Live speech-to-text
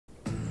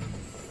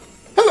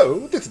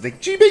Hello, this is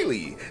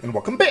Chivalry, and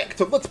welcome back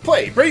to Let's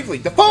Play Bravely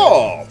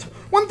Default!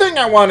 One thing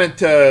I wanted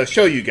to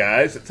show you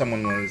guys that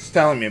someone was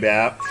telling me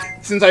about,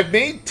 since I've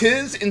made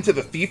Tiz into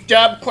the Thief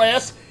Job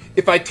class,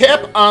 if I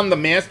tap on the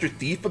Master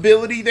Thief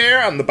ability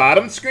there on the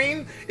bottom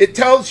screen, it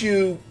tells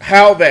you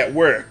how that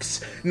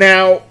works.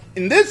 Now,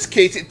 in this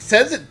case, it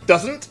says it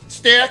doesn't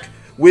stack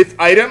with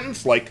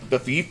items like the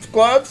Thief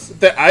Gloves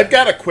that I've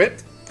got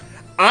equipped.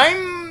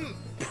 I'm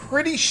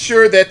pretty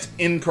sure that's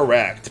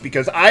incorrect,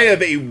 because I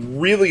have a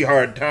really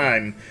hard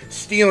time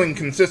stealing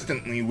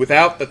consistently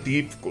without the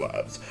Thief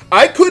Gloves.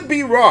 I could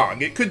be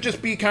wrong. It could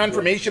just be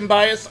confirmation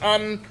bias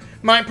on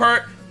my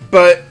part,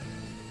 but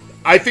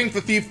I think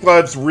the Thief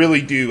Gloves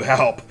really do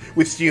help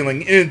with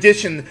stealing, in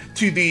addition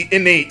to the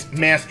innate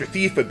Master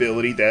Thief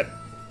ability that,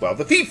 well,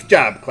 the Thief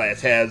Job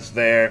class has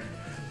there.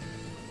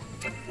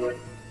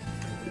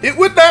 It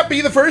would not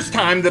be the first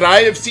time that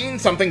I have seen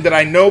something that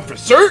I know for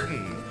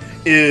certain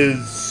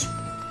is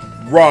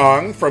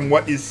wrong from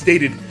what is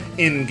stated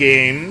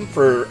in-game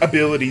for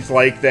abilities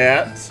like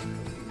that.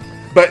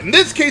 But in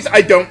this case,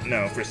 I don't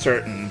know for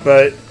certain,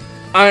 but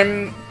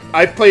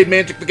I've played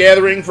Magic the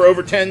Gathering for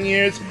over 10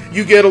 years.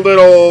 You get a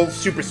little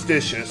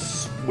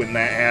superstitious when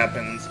that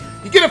happens.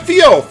 You get a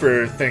feel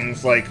for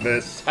things like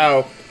this,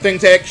 how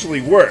things actually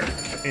work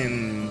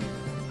in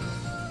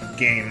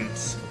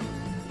games.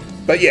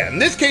 But yeah, in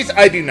this case,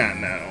 I do not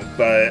know,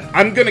 but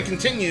I'm going to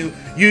continue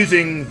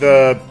using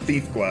the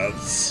Thief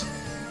Gloves.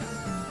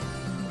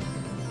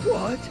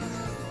 What?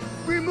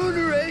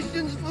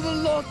 Remunerations for the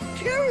lost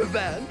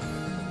caravan?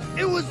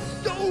 It was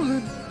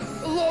stolen,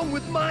 along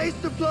with my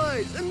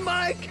supplies and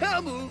my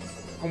camels.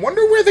 I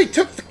wonder where they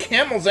took the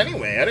camels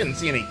anyway. I didn't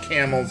see any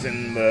camels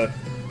in the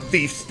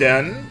thief's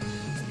den.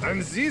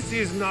 And this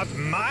is not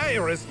my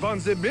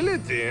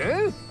responsibility,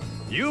 eh?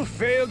 You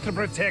failed to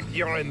protect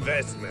your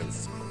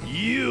investments.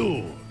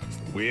 You!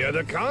 We had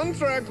a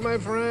contract, my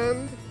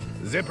friend.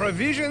 The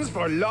provisions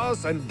for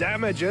loss and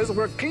damages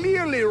were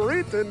clearly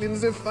written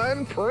in the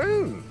fine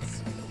print.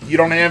 You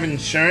don't have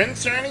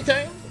insurance or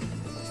anything?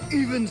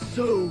 Even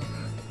so,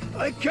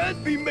 I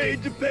can't be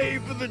made to pay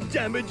for the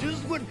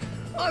damages when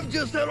I've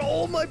just had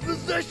all my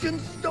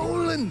possessions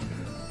stolen.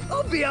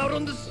 I'll be out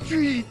on the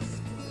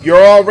streets.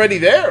 You're already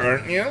there,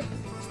 aren't you?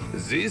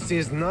 This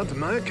is not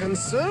my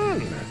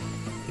concern.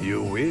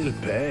 You will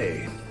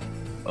pay.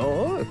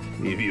 Or,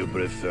 if you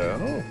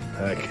prefer,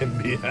 I can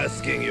be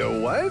asking your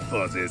wife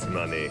for this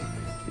money.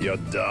 Your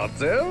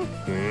daughter?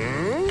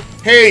 Hmm?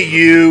 Hey,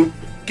 you!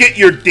 Get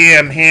your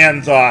damn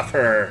hands off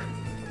her!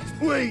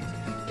 Wait,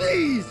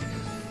 please!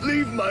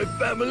 Leave my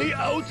family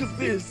out of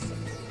this!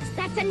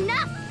 That's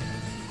enough!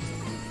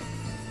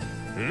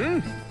 Hmm?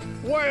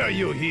 Why are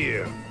you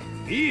here?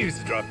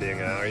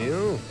 Eavesdropping, are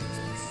you?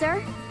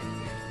 Sir,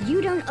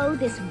 you don't owe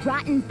this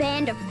rotten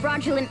band of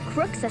fraudulent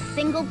crooks a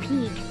single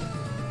peeg.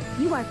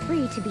 You are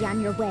free to be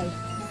on your way.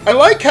 I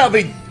like how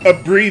they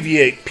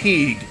abbreviate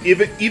PEEG,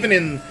 even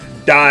in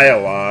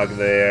dialogue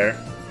there.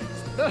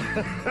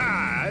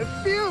 I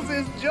feel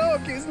this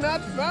joke is not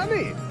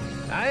funny.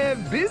 I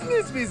have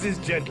business with this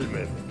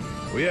gentleman.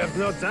 We have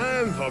no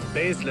time for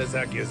baseless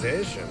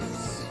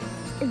accusations.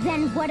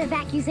 Then what of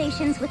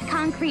accusations with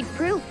concrete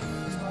proof?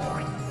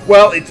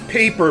 Well, it's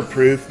paper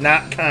proof,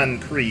 not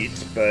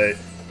concrete, but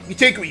you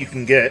take what you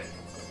can get.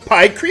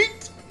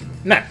 Piecrete?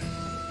 Nah.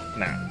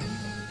 Nah.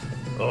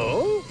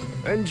 Oh?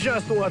 And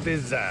just what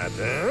is that,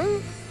 eh?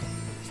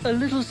 A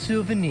little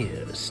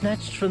souvenir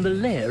snatched from the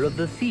lair of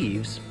the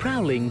thieves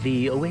prowling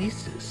the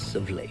oasis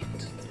of late.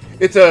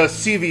 It's a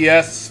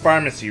CVS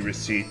pharmacy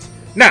receipt.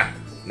 Nah,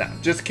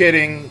 just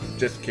kidding,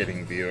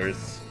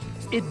 viewers.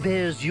 It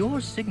bears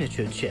your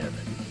signature,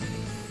 Chairman,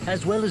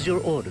 as well as your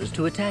orders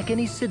to attack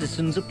any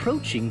citizens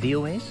approaching the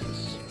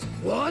oasis.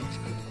 What?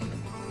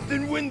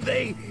 Then when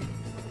they...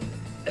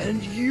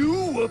 And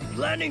you were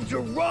planning to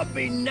rob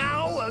me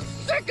now a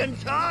second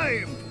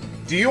time!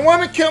 Do you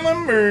want to kill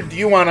him, or do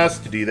you want us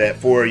to do that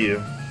for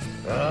you?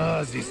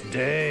 Ah, this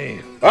day.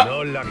 Ah.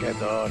 No luck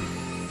at all.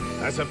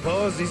 I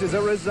suppose this is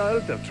a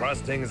result of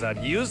trusting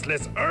that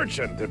useless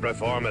urchin to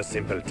perform a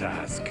simple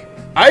task.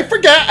 I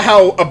forgot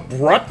how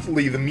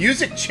abruptly the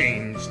music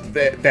changed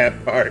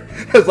that part.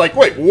 I was like,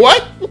 wait,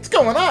 what? What's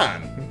going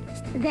on?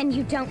 Then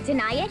you don't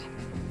deny it?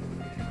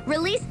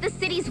 Release the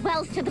city's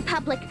wells to the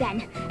public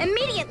then,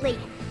 immediately!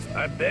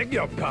 I beg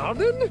your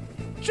pardon?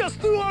 Just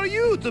who are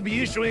you to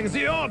be issuing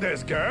the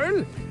orders,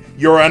 girl?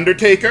 Your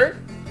Undertaker?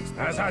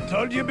 As I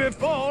told you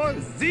before,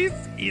 this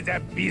is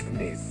a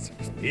business.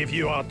 If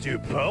you are too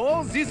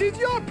poor, this is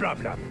your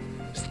problem.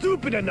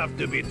 Stupid enough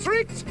to be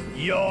tricked,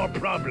 your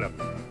problem.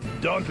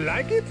 Don't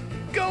like it?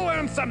 Go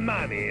earn some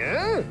money,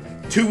 eh?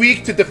 Too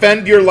weak to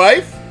defend your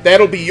life?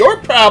 That'll be your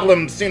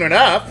problem soon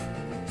enough.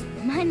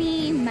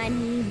 Money,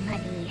 money,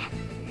 money.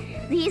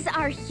 These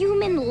are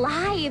human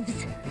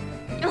lives.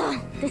 Ugh,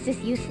 this is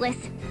useless.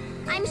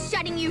 I'm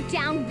shutting you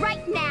down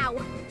right now.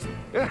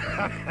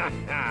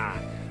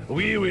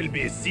 We will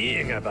be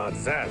seeing about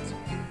that.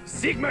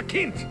 Sigma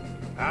Kint,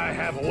 I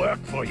have work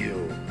for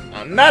you.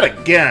 Not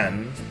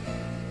again.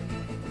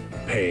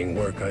 Paying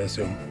work, I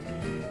assume.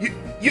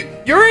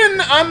 You're You're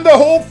in on the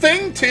whole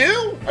thing,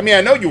 too? I mean,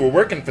 I know you were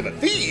working for the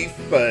thief,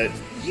 but...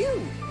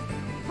 You!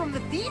 From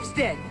the thieves'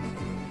 den!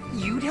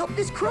 You'd help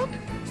this crook?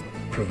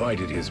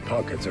 Provided his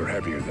pockets are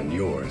heavier than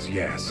yours,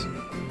 yes.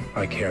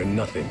 I care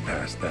nothing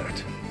past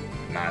that.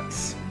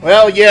 Nuts.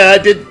 Well, yeah, I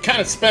did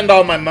kind of spend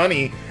all my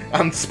money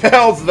on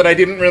spells that I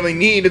didn't really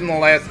need in the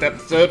last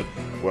episode.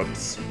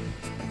 Whoops.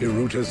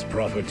 Iruta's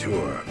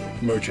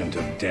Profiteur, Merchant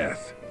of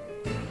Death.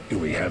 Do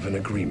we have an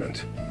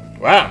agreement?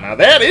 Wow, now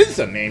that is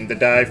a name to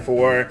die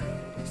for.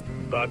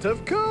 But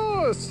of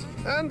course,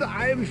 and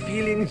I'm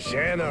feeling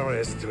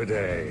generous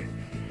today.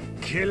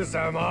 Kill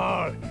some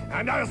all,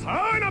 and I'll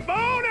throw in a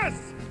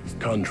bonus!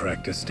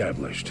 Contract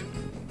established.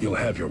 You'll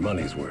have your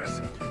money's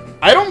worth.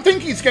 I don't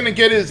think he's gonna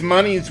get his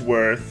money's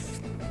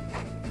worth.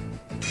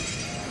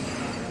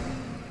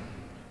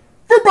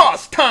 For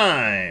boss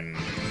time!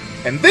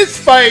 And this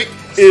fight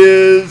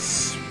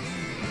is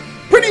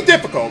pretty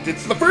difficult.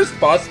 It's the first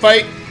boss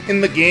fight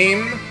in the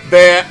game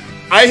that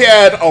I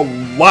had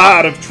a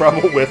lot of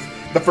trouble with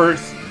the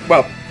first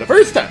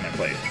time I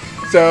played.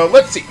 So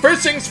let's see.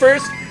 First things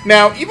first.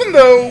 Now, even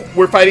though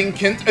we're fighting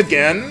Kent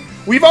again,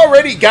 we've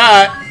already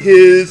got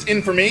his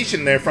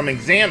information there from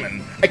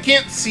Examine. I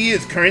can't see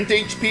his current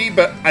HP,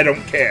 but I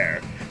don't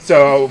care.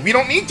 So we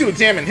don't need to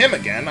examine him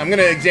again. I'm going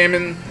to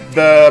examine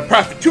the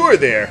Profiteur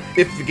there,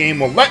 if the game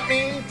will let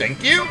me.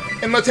 Thank you.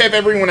 And let's have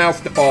everyone else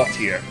default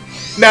here.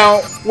 Now,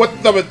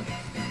 what the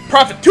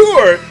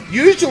Profiteur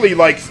usually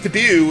likes to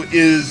do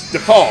is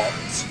default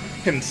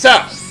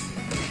himself.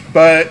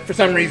 But for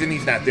some reason,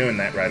 he's not doing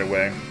that right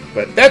away.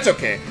 But that's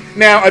okay.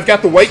 Now, I've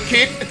got the White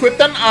Cape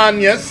equipped on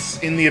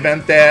Agnès in the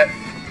event that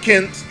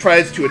Kent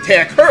tries to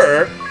attack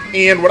her.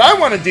 And what I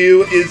want to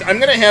do is I'm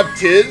going to have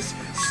Tiz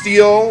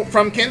steal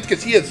from Kent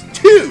because he has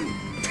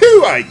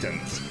two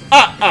items.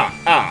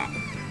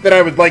 That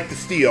I would like to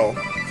steal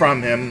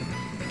from him.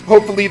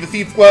 Hopefully the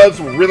Thief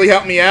Gloves will really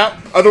help me out.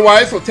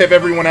 Otherwise, let's have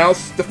everyone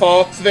else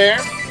default there.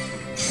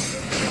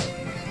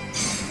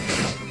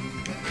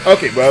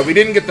 Okay, well, we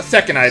didn't get the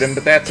second item,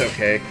 but that's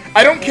okay.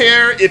 I don't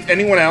care if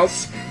anyone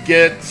else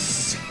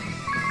gets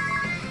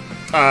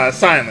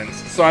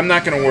silenced, so I'm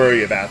not going to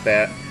worry about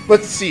that.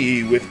 Let's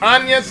see, with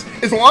Agnès,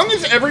 as long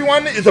as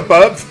everyone is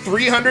above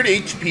 300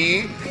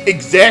 HP,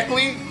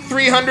 exactly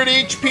 300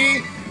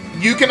 HP,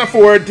 you can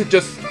afford to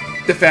just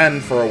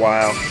defend for a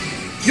while.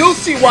 You'll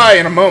see why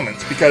in a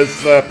moment,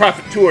 because the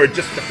Profiteur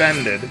just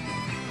defended.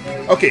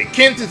 Okay,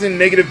 Kent is in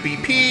negative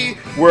BP.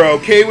 We're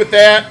okay with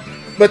that.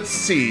 Let's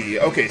see.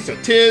 Okay, so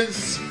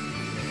Tiz.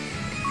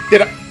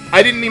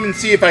 I didn't even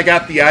see if I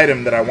got the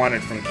item that I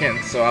wanted from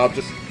Kent, so I'll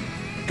just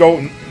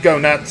go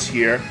nuts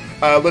here.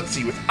 Let's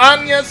see. With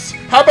Agnès,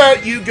 how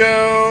about you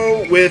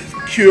go with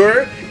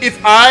Cure?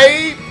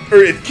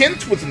 If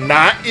Kent was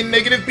not in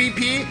negative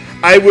BP,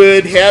 I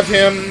would have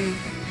him.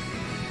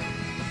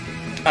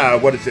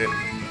 What is it?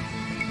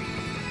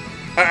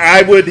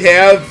 I would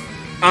have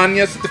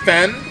Agnès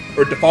defend,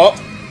 or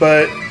default,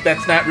 but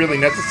that's not really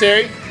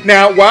necessary.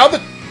 Now, while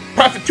the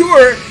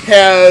Profiteur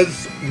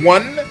has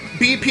 1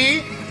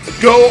 BP,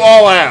 go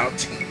all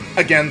out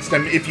against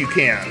him if you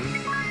can.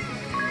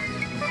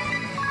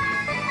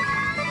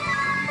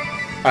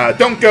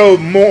 Don't go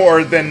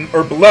more than,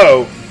 or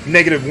below,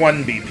 negative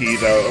 1 BP,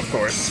 though, of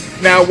course.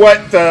 Now,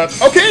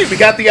 okay, we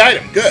got the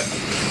item, good.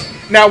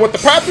 Now, what the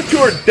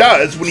Profiteur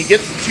does when he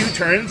gets 2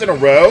 turns in a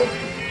row,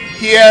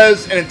 he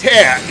has an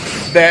attack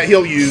that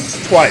he'll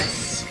use twice.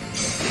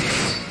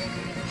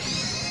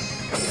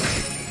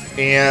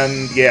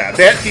 And, yeah,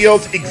 that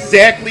deals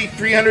exactly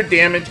 300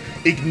 damage,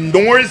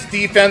 ignores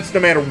defense.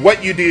 No matter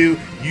what you do,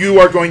 you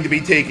are going to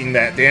be taking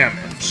that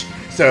damage.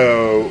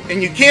 So,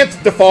 and you can't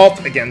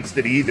default against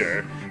it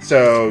either.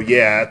 So,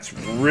 yeah, it's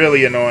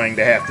really annoying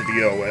to have to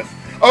deal with.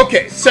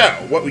 Okay, so,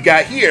 what we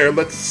got here,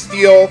 let's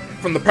steal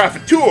from the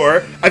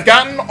Profiteur. I've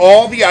gotten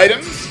all the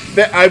items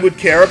that I would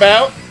care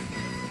about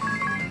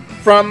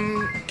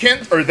from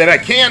Kent, or that I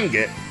can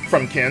get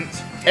from Kent.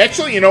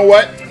 Actually, you know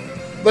what?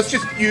 Let's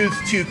just use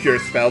 2 cure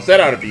spells. That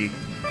ought to be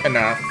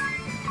enough.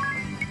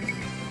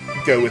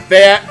 Go with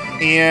that,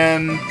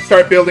 and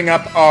start building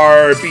up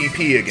our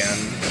BP again.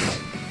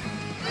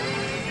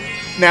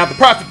 Now, the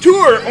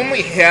Profiteur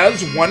only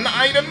has 1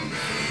 item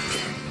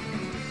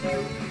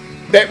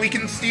that we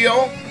can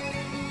steal.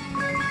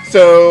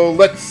 So,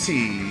 let's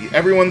see.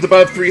 Everyone's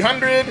above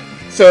 300.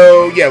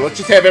 So, yeah, let's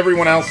just have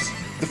everyone else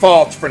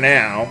default for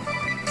now.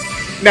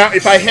 Now,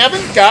 if I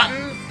haven't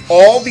gotten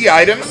all the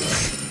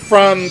items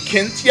from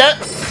Kent yet,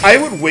 I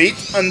would wait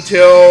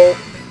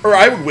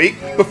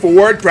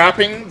before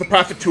dropping the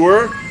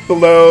Profiteur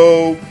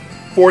below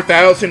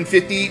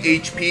 4,050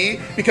 HP,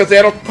 because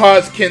that'll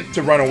cause Kent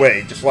to run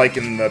away, just like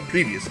in the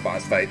previous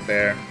boss fight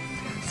there.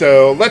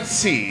 So, let's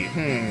see.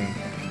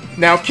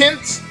 Now,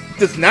 Kent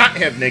does not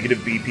have negative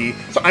BP,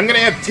 so I'm going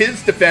to have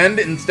Tiz defend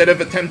instead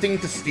of attempting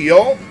to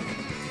steal.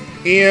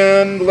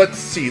 And let's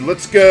see,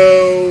 let's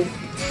go...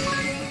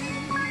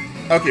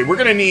 Okay, we're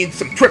going to need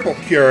some triple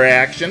cure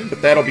action,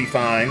 but that'll be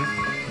fine.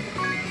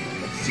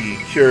 Let's see,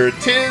 cure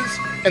Tiz,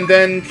 and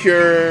then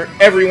cure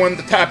everyone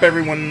to top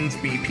everyone's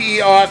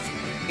BP off.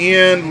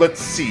 And let's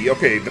see.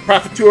 Okay, the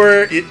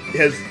Profiteur, it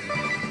has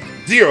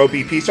 0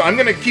 BP, so I'm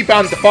going to keep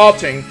on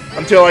defaulting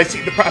until I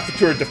see the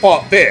Profiteur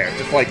default there,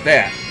 just like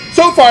that.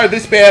 So far,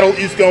 this battle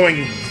is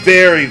going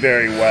very,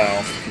 very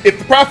well. If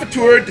the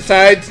Profiteur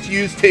decides to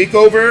use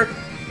Takeover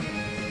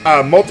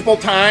multiple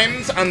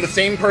times on the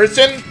same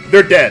person,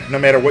 they're dead, no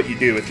matter what you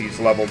do at these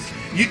levels.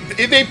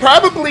 They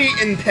probably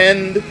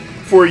intend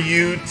for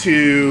you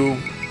to...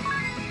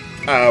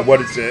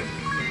 what is it?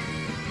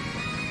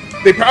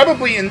 They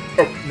probably...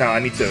 oh, no, I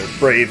need to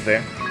brave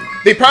there.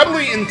 They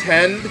probably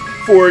intend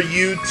for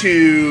you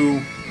to...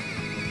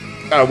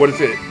 what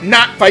is it?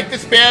 Not fight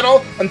this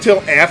battle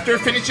until after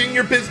finishing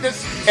your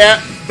business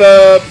at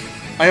the...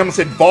 I almost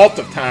said Vault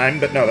of Time,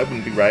 but no, that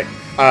wouldn't be right.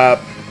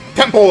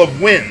 Temple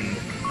of Wind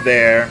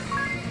there.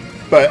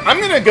 But I'm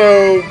going to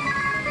go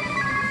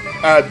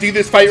do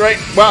this fight right...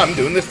 Well, I'm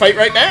doing this fight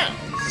right now.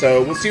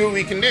 So we'll see what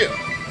we can do.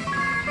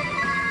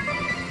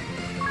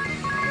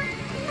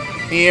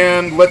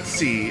 And let's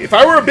see. If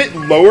I were a bit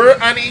lower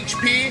on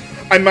HP,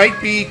 I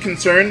might be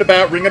concerned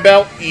about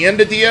Ringabel and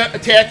Edea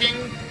attacking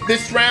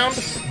this round,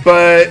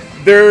 but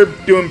they're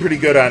doing pretty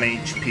good on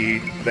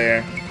HP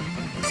there.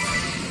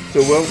 So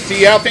we'll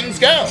see how things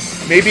go.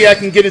 Maybe I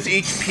can get his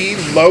HP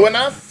low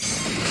enough?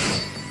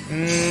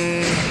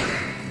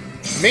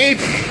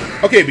 Maybe.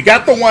 Okay, we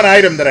got the one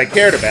item that I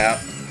cared about.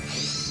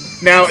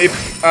 Now, if,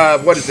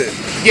 what is it?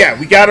 Yeah,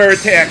 we got our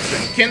attacks,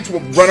 and Kent will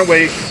run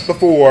away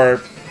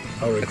before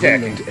Our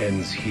attacking. agreement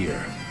ends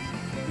here.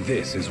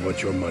 This is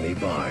what your money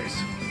buys.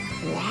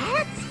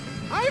 What?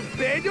 I've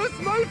paid you a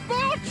small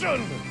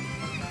fortune!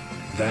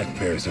 That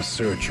bears a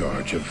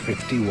surcharge of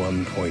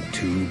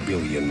 51.2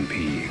 billion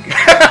pig.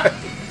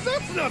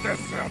 That's not a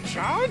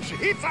surcharge!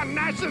 It's a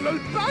national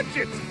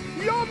budget!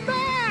 You're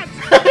mad!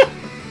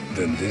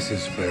 Then this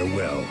is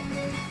farewell.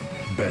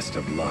 Best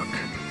of luck.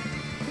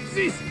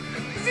 This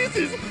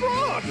is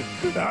fraud!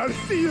 I'll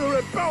see you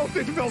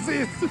reported for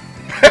this!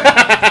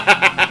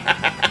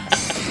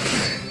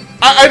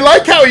 I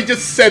like how he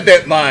just said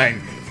that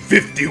line.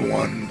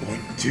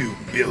 51.2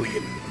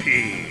 billion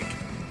pig.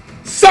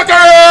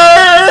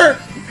 Sucker!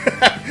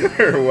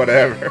 Or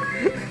whatever.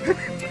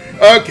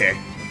 Okay.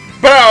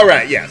 But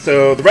alright, yeah.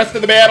 So the rest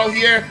of the battle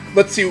here,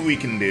 let's see what we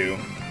can do.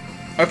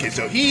 Okay,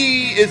 so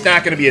he is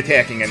not going to be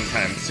attacking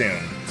anytime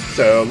soon.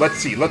 So let's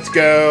see. Let's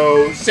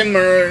go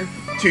similar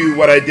to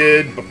what I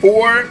did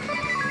before.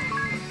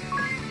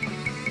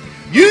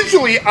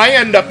 Usually I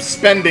end up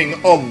spending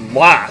a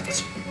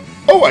lot.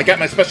 Oh, I got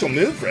my special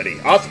move ready.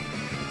 Awesome.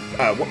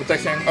 What was I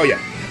saying? Oh, yeah.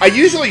 I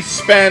usually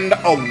spend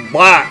a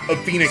lot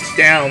of Phoenix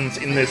Downs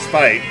in this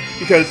fight,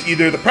 because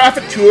either the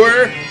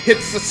Profiteur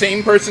hits the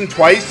same person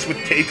twice with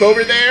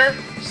Takeover there,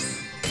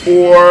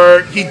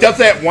 or he does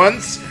that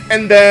once,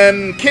 and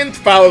then Kent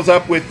follows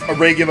up with a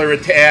regular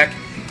attack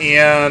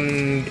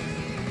and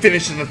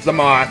finishes them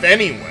off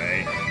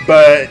anyway.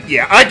 But,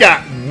 yeah, I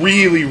got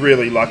really,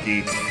 really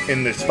lucky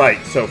in this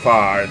fight so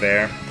far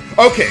there.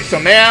 Okay, so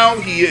now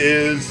he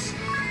is...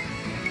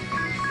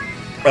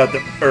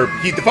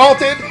 he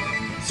defaulted,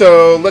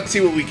 so let's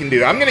see what we can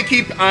do. I'm going to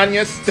keep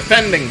Agnès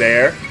defending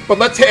there, but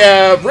let's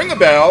have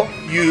Ringabel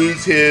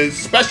use his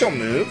special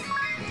move.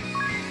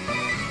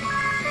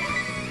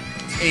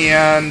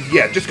 And,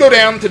 yeah, just go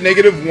down to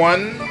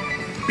 -1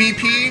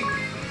 BP,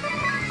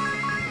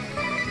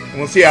 and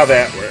we'll see how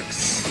that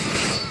works.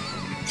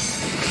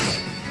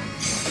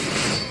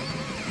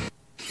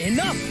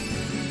 Enough!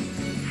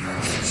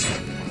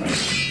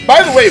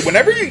 By the way,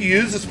 whenever you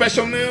use a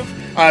special move,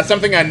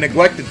 something I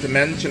neglected to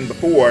mention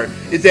before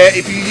is that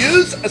if you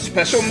use a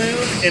special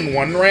move in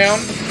one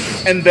round,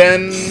 and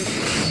then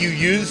you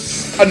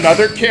use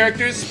another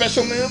character's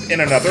special move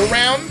in another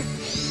round,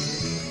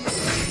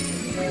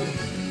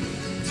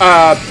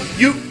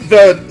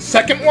 the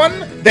second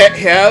one that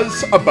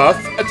has a buff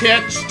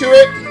attached to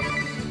it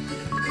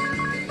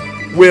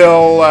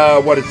will,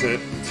 what is it?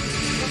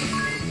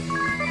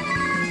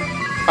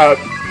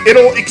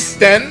 It'll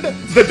extend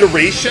the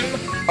duration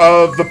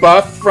of the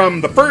buff from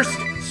the first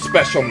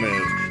special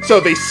move. So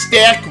they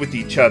stack with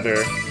each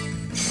other.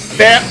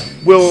 That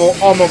will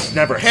almost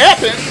never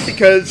happen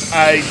because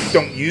I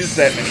don't use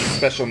that many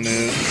special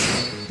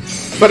moves.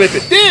 But if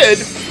it did,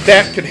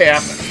 that could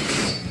happen.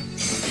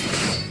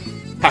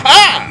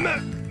 Haha!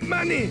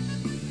 Money!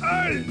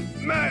 All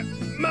my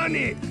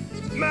money!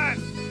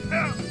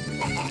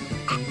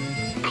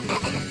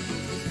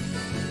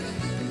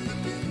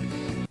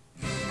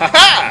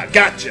 Haha!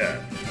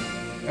 Gotcha!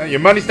 Your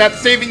money's not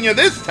saving you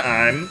this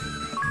time.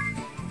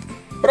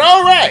 But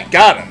alright,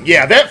 got him.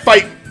 Yeah, that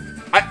fight...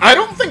 I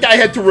don't think I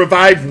had to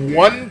revive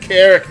one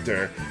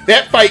character.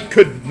 That fight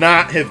could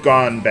not have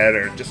gone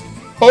better. Just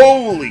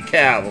holy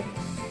cow.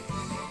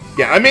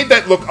 Yeah, I made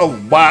that look a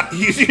lot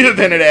easier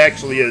than it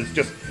actually is,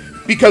 just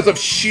because of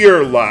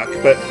sheer luck.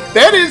 But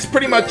that is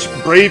pretty much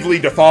Bravely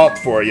Default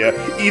for you.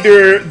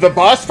 Either the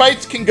boss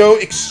fights can go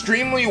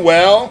extremely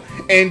well,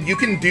 and you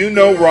can do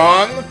no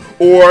wrong,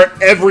 or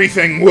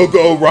everything will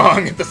go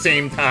wrong at the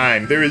same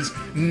time. There is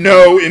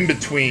no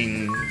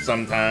in-between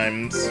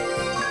sometimes.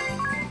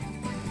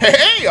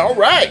 Hey,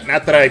 alright!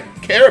 Not that I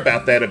care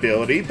about that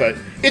ability, but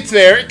it's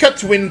there. It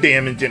cuts wind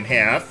damage in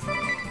half.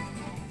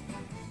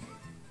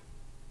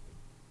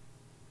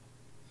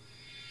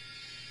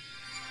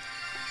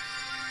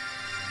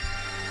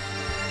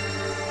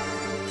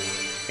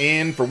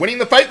 And for winning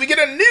the fight, we get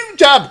a new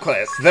job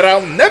class that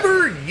I'll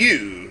never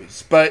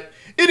use. But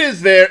it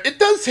is there. It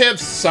does have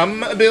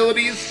some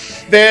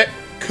abilities that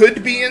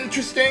could be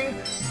interesting,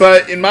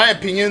 but in my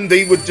opinion,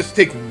 they would just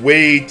take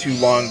way too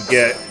long to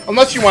get.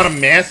 Unless you want to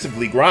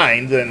massively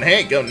grind, then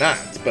hey, go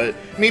nuts. But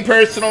me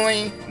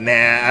personally,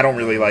 nah, I don't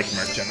really like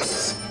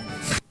merchants.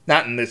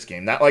 Not in this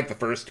game. Not like the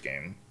first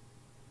game.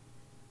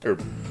 Or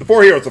the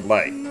 4 Heroes of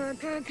Light.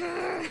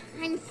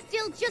 I'm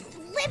still just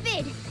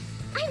livid.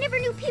 I never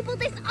knew people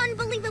this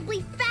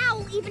unbelievably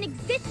foul even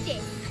existed.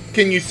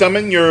 Can you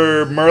summon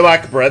your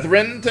Murloc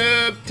brethren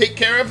to take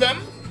care of them?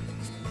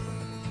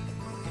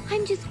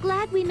 I'm just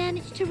glad we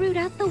managed to root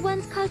out the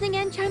ones causing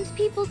Encharm's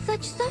people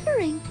such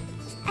suffering.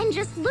 And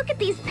just look at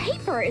these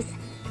papers.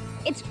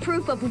 It's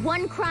proof of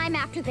one crime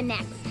after the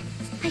next.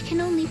 I can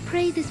only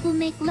pray this will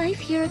make life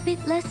here a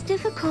bit less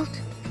difficult.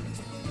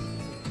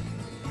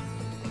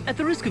 At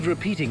the risk of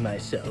repeating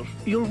myself,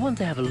 you'll want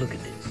to have a look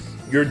at this.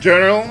 Your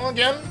journal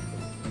again?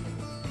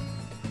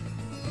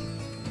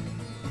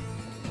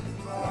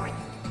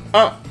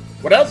 Oh,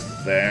 what else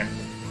is there?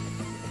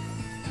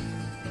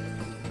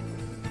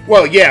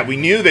 Well, yeah, we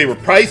knew they were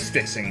price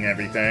fixing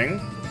everything.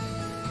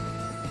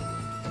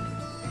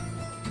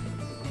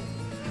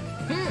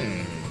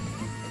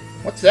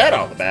 What's that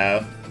all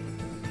about?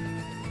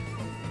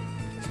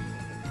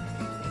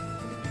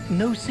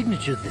 No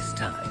signature this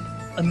time.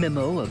 A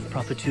memo of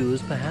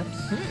Profiteur's,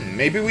 perhaps?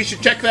 Maybe we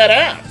should check that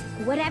out.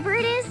 Whatever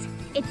it is,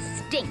 it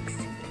stinks.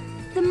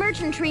 The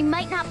merchantry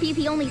might not be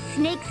the only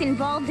snakes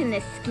involved in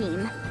this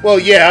scheme. Well,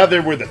 yeah,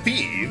 there were the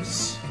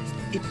thieves.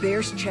 It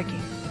bears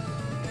checking.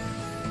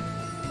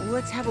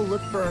 Let's have a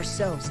look for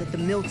ourselves at the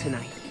mill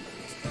tonight.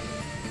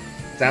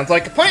 Sounds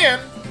like a plan.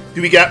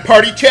 Do we got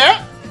party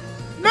chat?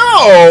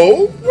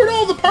 No! Where'd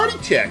all the party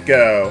chat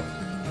go?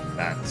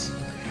 Nuts.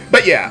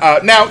 But yeah,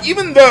 now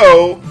even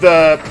though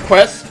the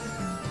quest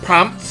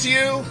prompts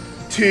you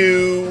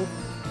to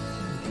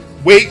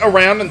wait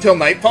around until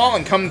nightfall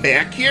and come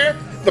back here,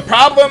 the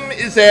problem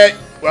is that,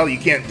 well, you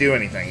can't do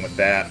anything with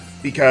that.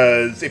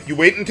 Because if you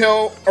wait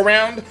until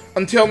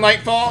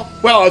nightfall,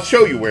 well, I'll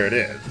show you where it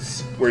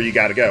is. Where you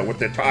gotta go. What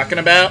they're talking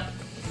about.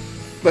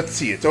 Let's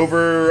see, it's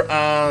over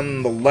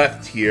on the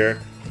left here.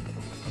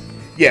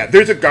 Yeah,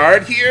 there's a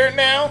guard here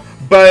now,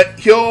 but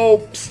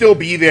he'll still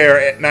be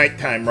there at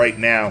nighttime right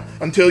now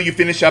until you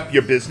finish up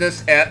your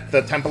business at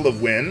the Temple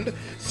of Wind.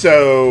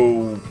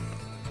 So,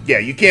 yeah,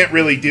 you can't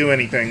really do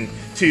anything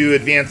to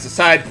advance the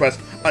side quest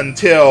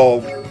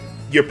until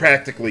you're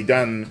practically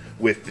done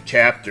with the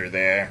chapter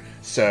there.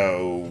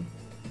 So,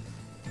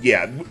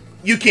 yeah,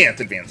 you can't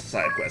advance the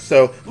side quest.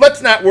 So,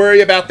 let's not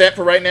worry about that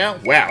for right now.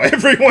 Wow,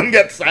 everyone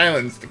got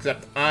silenced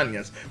except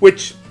Agnès,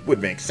 which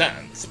would make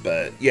sense,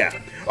 but yeah.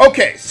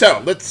 Okay,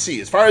 so, let's see.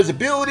 As far as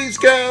abilities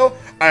go,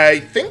 I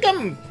think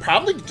I'm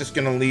probably just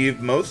going to leave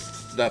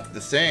most stuff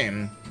the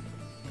same.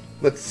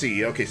 Let's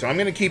see. Okay, so I'm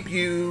going to keep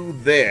you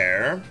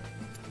there.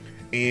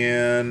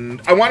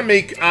 And I want to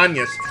make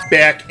Agnès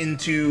back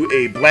into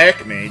a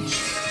black mage.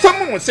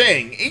 Someone was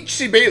saying,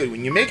 H.C. Bailey,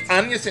 when you make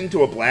Agnès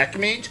into a black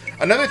mage,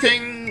 another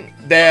thing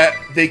that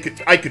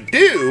I could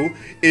do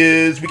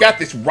is we got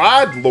this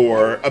rod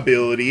lore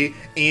ability,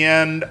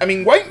 and I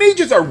mean, white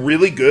mages are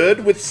really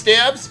good with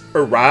stabs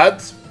or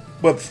rods.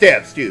 Well,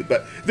 stabs too,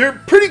 but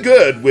they're pretty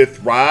good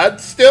with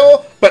rods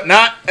still, but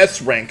not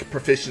S-rank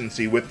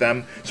proficiency with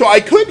them. So I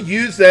could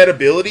use that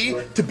ability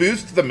to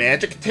boost the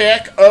magic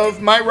attack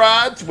of my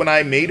rods when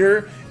I made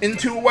her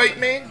into a white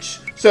mage.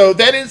 So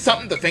that is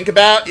something to think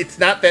about. It's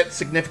not that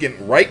significant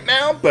right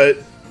now, but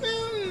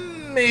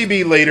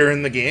maybe later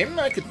in the game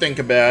I could think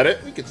about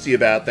it. We could see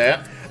about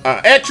that.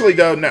 Actually,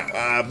 though, no.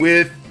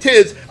 With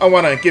Tiz, I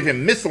want to give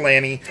him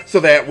Miscellany so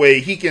that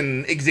way he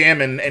can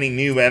examine any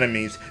new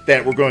enemies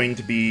that we're going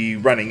to be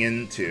running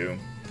into.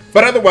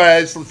 But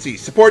otherwise, let's see.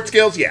 Support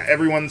skills, yeah,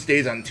 everyone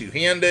stays on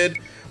two-handed.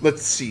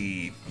 Let's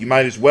see. You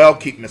might as well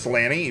keep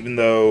Miscellany, even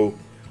though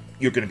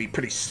you're going to be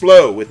pretty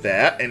slow with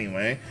that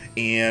anyway.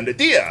 And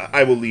Edea,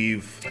 I will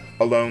leave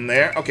alone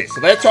there. Okay,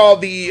 so that's all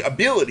the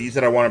abilities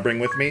that I want to bring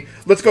with me.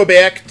 Let's go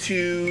back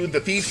to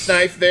the Thief's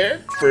Knife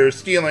there for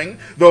stealing,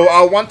 though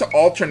I'll want to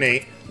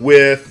alternate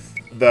with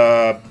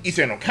the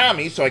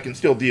Ise-no-kami so I can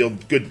still deal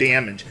good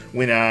damage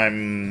when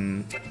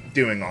I'm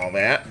doing all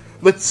that.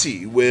 Let's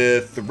see,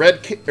 with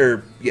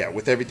the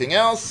with everything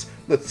else,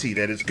 let's see,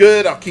 that is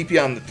good. I'll keep you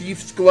on the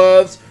Thief's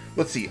Gloves.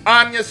 Let's see,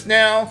 Agnès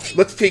now.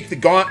 Let's take the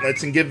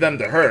Gauntlets and give them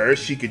to her.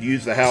 She could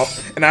use the help.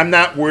 And I'm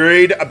not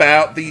worried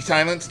about the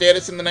silent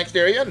status in the next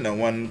area. No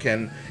one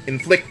can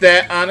inflict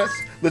that on us.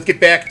 Let's get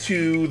back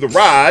to the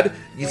Rod.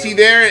 You see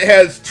there, it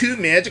has 2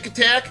 magic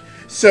attack.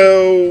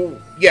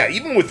 So, yeah,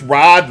 even with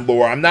Rod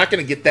lore, I'm not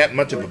going to get that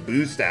much of a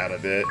boost out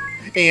of it.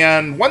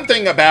 And one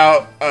thing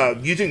about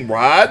using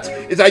rods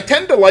is I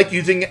tend to like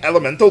using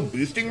elemental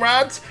boosting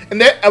rods,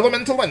 and that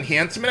elemental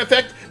enhancement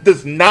effect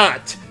does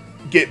not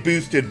get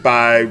boosted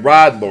by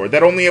Rod Lord.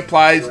 That only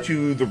applies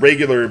to the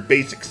regular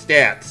basic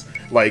stats,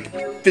 like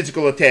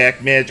physical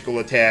attack, magical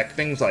attack,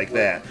 things like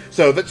that.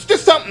 So that's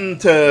just something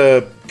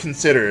to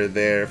consider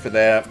there for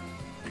that.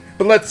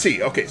 But let's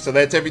see. Okay, so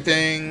that's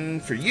everything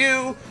for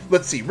you.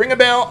 Let's see.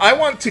 Ringabel, I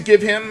want to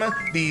give him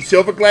the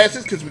silver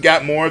glasses because we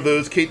got more of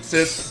those Kate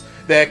Siths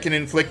that can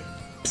inflict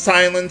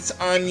silence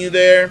on you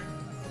there.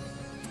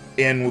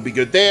 And we'll be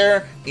good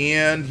there.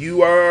 And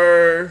you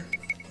are,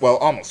 well,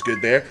 almost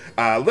good there.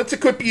 Let's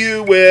equip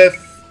you with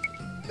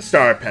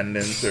star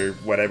pendants or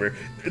whatever.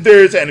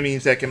 There's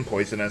enemies that can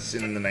poison us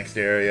in the next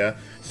area.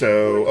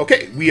 So,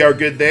 okay, we are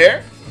good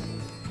there.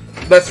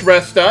 Let's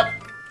rest up.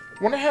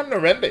 I wonder how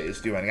Narenda is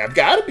doing. I've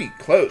got to be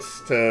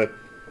close to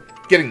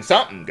getting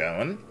something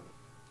going.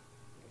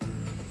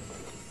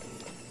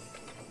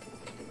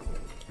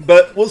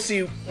 But we'll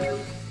see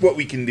what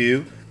we can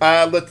do.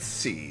 Let's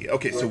see.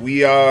 Okay, so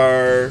we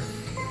are...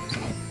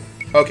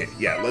 Okay,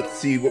 yeah, let's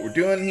see what we're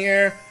doing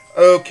here.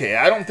 Okay,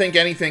 I don't think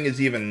anything is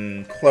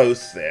even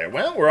close there.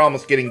 Well, we're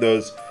almost getting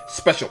those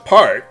special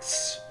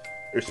parts.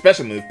 Or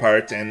special move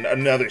parts and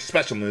another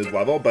special move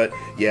level. But,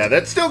 yeah,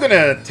 that's still going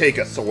to take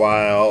us a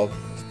while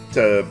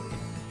to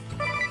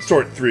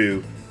sort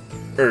through,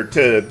 or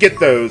to get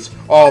those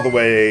all the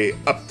way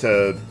up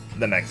to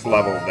the next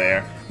level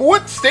there. But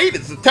what state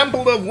is the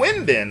Temple of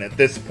Wind in at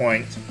this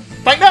point?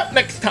 Find out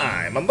next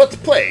time on Let's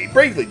Play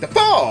Bravely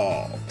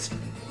Default!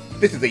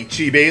 This is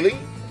H.C. Bailey,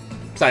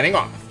 signing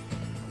off.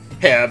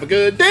 Have a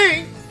good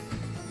day!